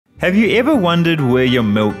Have you ever wondered where your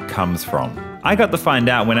milk comes from? I got to find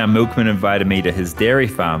out when our milkman invited me to his dairy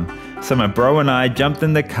farm, so my bro and I jumped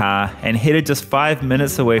in the car and headed just 5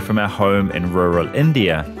 minutes away from our home in rural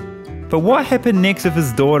India. But what happened next with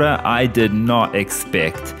his daughter, I did not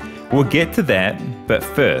expect. We'll get to that, but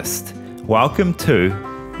first, welcome to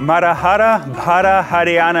Murrah Bhara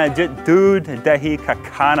Haryana Jit Doodh Dahi Ka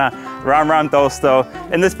Khana. Ram Ram Dosto.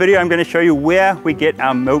 In this video I'm going to show you where we get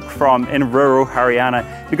our milk from in rural Haryana,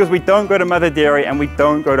 because we don't go to Mother Dairy and we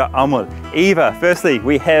don't go to Amul either. Firstly,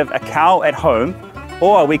 we have a cow at home,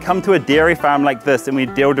 or we come to a dairy farm like this and we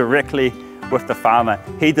deal directly with the farmer.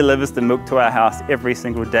 He delivers the milk to our house every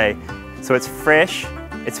single day. So it's fresh,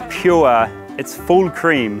 it's pure, it's full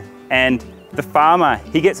cream, and the farmer,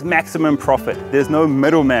 he gets maximum profit. There's no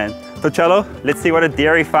middleman. So chalo, let's see what a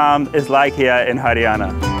dairy farm is like here in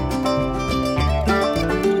Haryana.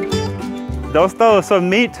 Dosto, so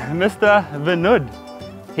meet Mr. Vinod.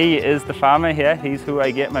 He is the farmer here. He's who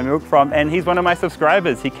I get my milk from, and he's one of my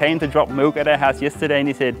subscribers. He came to drop milk at our house yesterday and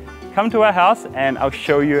he said, come to our house and I'll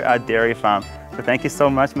show you our dairy farm. So thank you so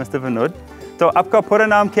much, Mr. Vinod. तो आपका पूरा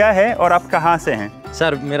नाम क्या है और आप कहाँ से हैं?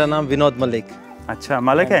 सर मेरा नाम विनोद मलिक। अच्छा,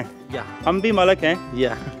 मलिक है? या हम भी मलिक हैं।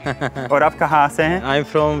 या और आप कहाँ से हैं? आई एम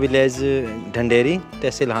फ्रॉम विलेज ढंडेरी,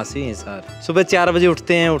 तहसील हांसी है सर। सुबह 4 बजे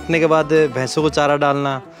उठते हैं, उठने के बाद भैंसों को चारा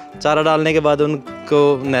डालना, चारा डालने के बाद उनको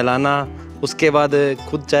नहलाना, उसके बाद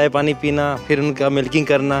खुद चाय पानी पीना, फिर उनका मिल्किंग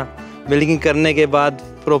करना, मिल्किंग करने के बाद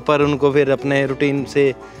प्रॉपर उनको फिर अपने रूटीन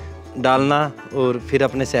से डालना और फिर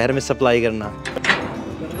अपने शहर में सप्लाई करना।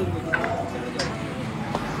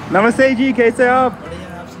 नमस्ते जी, कैसे आप?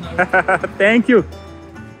 Thank you.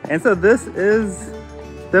 And so this is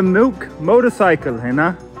the milk motorcycle, है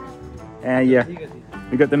ना? And yeah,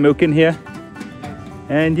 we got the milk in here.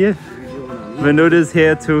 And yeah, Vinod is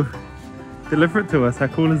here to deliver it to us. How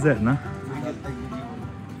cool is that, na?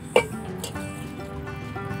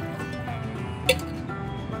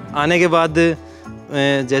 आने के बाद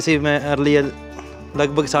जैसे मैं early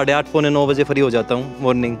लगभग 8:30 पौने 9 बजे फ्री हो जाता हूँ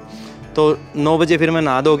मॉर्निंग, तो 9 बजे फिर मैं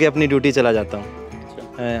नहा धो के अपनी ड्यूटी चला जाता हूँ।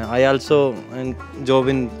 I also job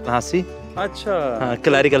in Hansi. अच्छा। हाँ,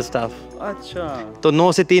 क्लरिकल स्टाफ। अच्छा। तो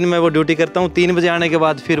 9 से 3 मैं वो ड्यूटी करता हूँ। 3 बजे आने के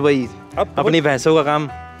बाद फिर वही अपनी भैंसों का काम,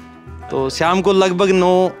 तो शाम को लगभग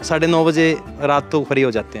 9 साढ़े 9 बजे रात को फ्री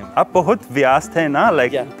हो जाते हैं। आप बहुत व्यस्त हैं ना,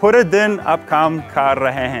 लाइक पूरे दिन आप काम कर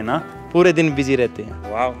रहे हैं ना? पूरे दिन बिजी रहते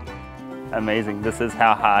हैं। Wow, amazing. This is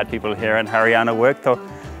how hard people here in Haryana work. तो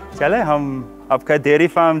चले हम आपका डेयरी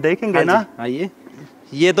फार्म देखेंगे ना? आइए।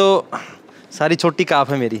 ये तो सारी छोटी काफ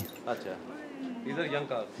है मेरी। अच्छा, इधर यंग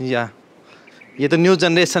काफ। या ये तो न्यू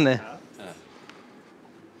जनरेशन है।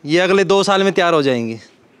 ये अगले 2 साल में तैयार हो जाएंगी।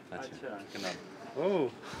 अच्छा। ओह,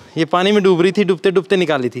 ये पानी में डूब रही थी, डूबते डूबते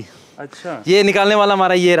निकाली थी। अच्छा। ये निकालने वाला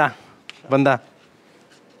हमारा ये रहा बंदा,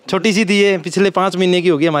 छोटी सी थी ये, पिछले 5 महीने की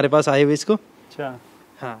होगी हमारे पास आए हुए इसको। अच्छा।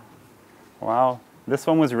 हाँ। Wow, this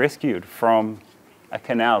one was rescued from a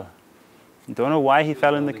canal. Don't know why he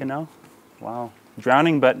fell in the canal. Wow,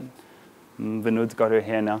 drowning, but Vinod's got her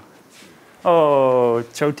here now. Oh,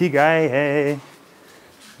 choti guy, hey.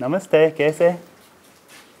 Namaste, कैसे?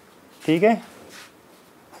 ठीक है?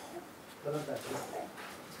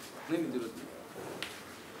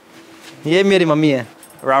 ये मेरी मम्मी है।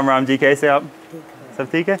 राम राम जी, कैसे आप?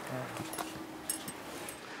 सब ठीक है?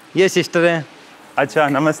 ये सिस्टर है। अच्छा,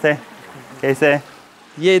 नमस्ते, कैसे?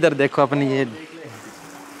 ये इधर देखो अपनी ये।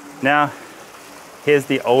 Now, here's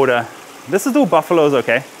the older. This is all buffaloes,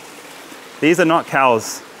 okay? These are not cows.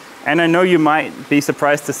 And I know you might be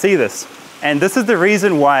surprised to see this. And this is the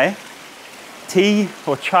reason why tea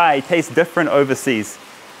or chai tastes different overseas.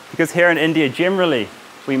 Because here in India, generally,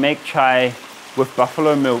 we make chai with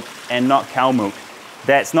buffalo milk and not cow milk.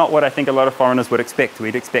 That's not what I think a lot of foreigners would expect.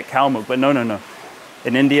 We'd expect cow milk, but no, no, no.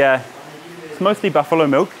 In India, it's mostly buffalo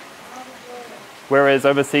milk, whereas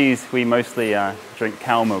overseas, we mostly drink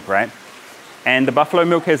cow milk, right? And the buffalo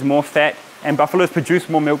milk has more fat, and buffaloes produce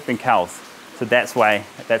more milk than cows. So that's why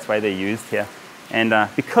they're used here. And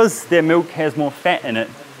because their milk has more fat in it,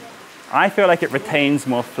 I feel like it retains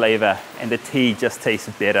more flavor, and the tea just tastes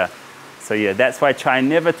better. So yeah, that's why chai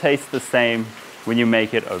never tastes the same when you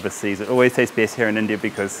make it overseas. It always tastes best here in India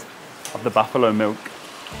because of the buffalo milk.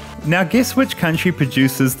 Now guess which country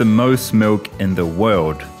produces the most milk in the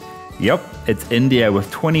world? Yup, it's India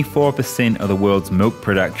with 24% of the world's milk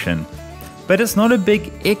production. But it's not a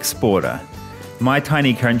big exporter. My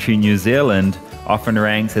tiny country, New Zealand, often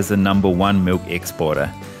ranks as the #1 milk exporter.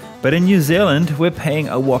 But in New Zealand, we're paying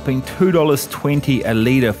a whopping $2.20 a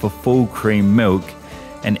litre for full cream milk,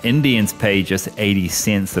 and Indians pay just 80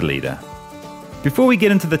 cents a litre. Before we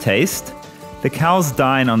get into the taste, the cows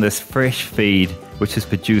dine on this fresh feed which is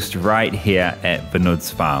produced right here at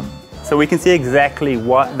Vinod's farm. So we can see exactly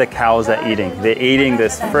what the cows are eating. They're eating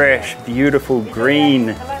this fresh, beautiful,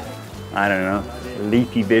 green, I don't know,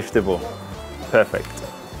 leafy vegetable. Perfect.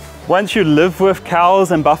 Once you live with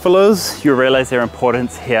cows and buffaloes, you realize their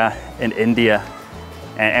importance here in India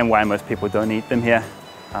and why most people don't eat them here.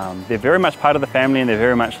 They're very much part of the family and they're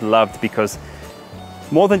very much loved because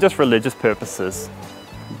more than just religious purposes,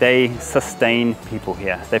 they sustain people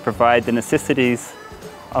here. They provide the necessities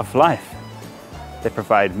of life. They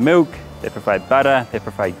provide milk, they provide butter, they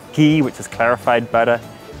provide ghee, which is clarified butter.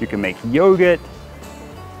 You can make yogurt.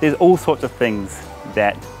 There's all sorts of things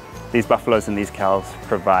that these buffaloes and these cows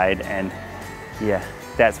provide, and yeah,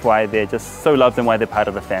 that's why they're just so loved and why they're part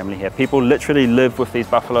of the family here. People literally live with these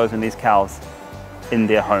buffaloes and these cows in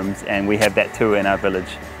their homes, and we have that too in our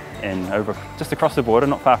village just across the border,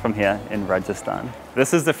 not far from here in Rajasthan.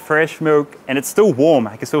 This is the fresh milk and it's still warm.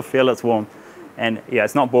 I can still feel it's warm. And yeah,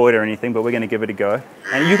 it's not boiled or anything, but we're gonna give it a go.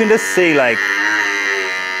 And you can just see like,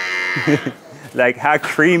 like how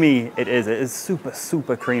creamy it is. It is super,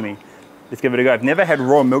 super creamy. Let's give it a go. I've never had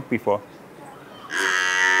raw milk before.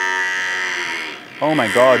 Oh my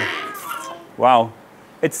God. Wow.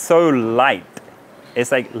 It's so light.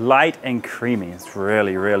 It's like light and creamy. It's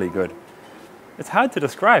really, really good. It's hard to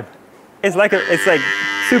describe. It's like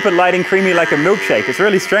super light and creamy like a milkshake. It's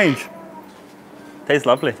really strange. Tastes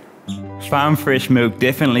lovely. Farm fresh milk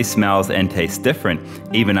definitely smells and tastes different.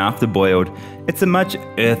 Even after boiled, it's a much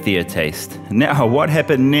earthier taste. Now, what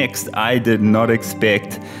happened next, I did not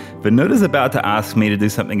expect. Vinod is about to ask me to do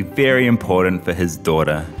something very important for his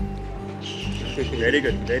daughter. Very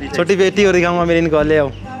good, very good. छोटी बेटी और दिखाऊंगा मेरी इनको ले आओ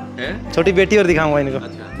छोटी बेटी और दिखाऊंगा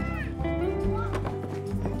इनको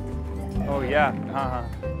Oh yeah.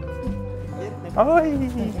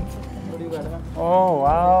 Oh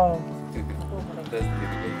wow.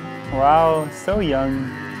 Wow, so young.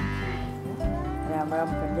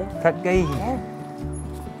 Thak gayi.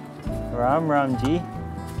 Ram Ram ji.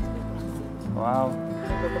 Wow.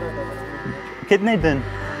 Kitne din?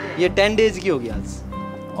 ये 10 days की होगी आज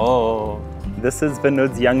Oh, this is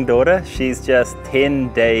Vinod's young daughter. She's just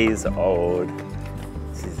 10 days old.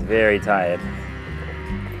 She's very tired.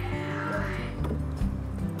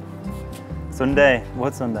 Sunday,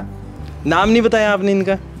 what's Sunday? नाम नहीं बताया आपने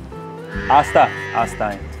इनका Asta, Asta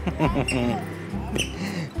है.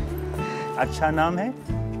 अच्छा नाम है?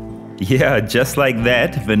 Yeah, just like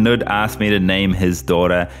that, Vinod asked me to name his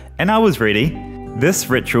daughter, and I was ready. This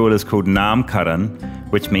ritual is called Namkaran,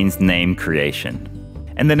 which means name creation.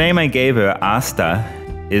 And the name I gave her, Asta,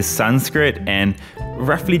 is Sanskrit and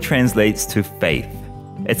roughly translates to faith.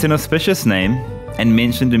 It's an auspicious name and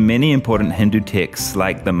mentioned in many important Hindu texts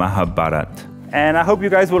like the Mahabharata. And I hope you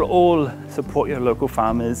guys will all support your local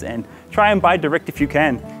farmers and try and buy direct if you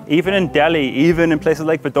can. Even in Delhi, even in places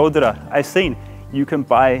like Vadodara, I've seen you can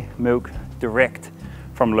buy milk direct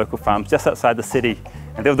from local farms just outside the city,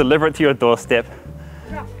 and they'll deliver it to your doorstep.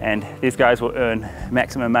 And these guys will earn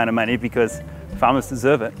maximum amount of money because farmers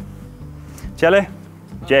deserve it. Chale,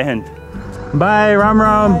 Jai Hind. Bye, Ram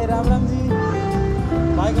Ram. Bye, Ram Ram ji.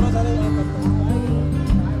 Bye करो सारे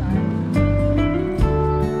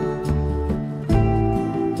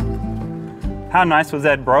How nice was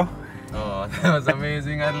that, bro? Oh, that was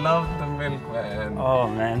amazing. I love the milk, man. Oh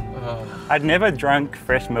man, Oh. I'd never drunk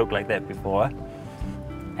fresh milk like that before.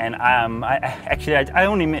 And I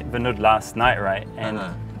only met Vinod last night, right? And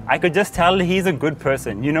I could just tell he's a good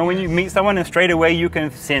person. You know, when you meet someone and straight away you can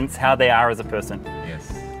sense how they are as a person. Yes.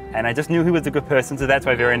 And I just knew he was a good person, so that's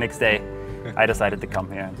why very next day I decided to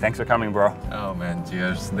come here. Thanks for coming, bro. Oh man,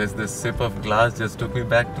 cheers. This sip of glass just took me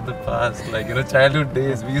back to the past. Like, you know, childhood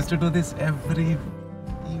days. We used to do this every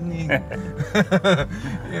evening.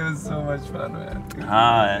 It was so much fun,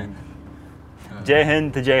 man. Jai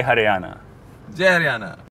Hind to Jai Haryana. Jai Haryana.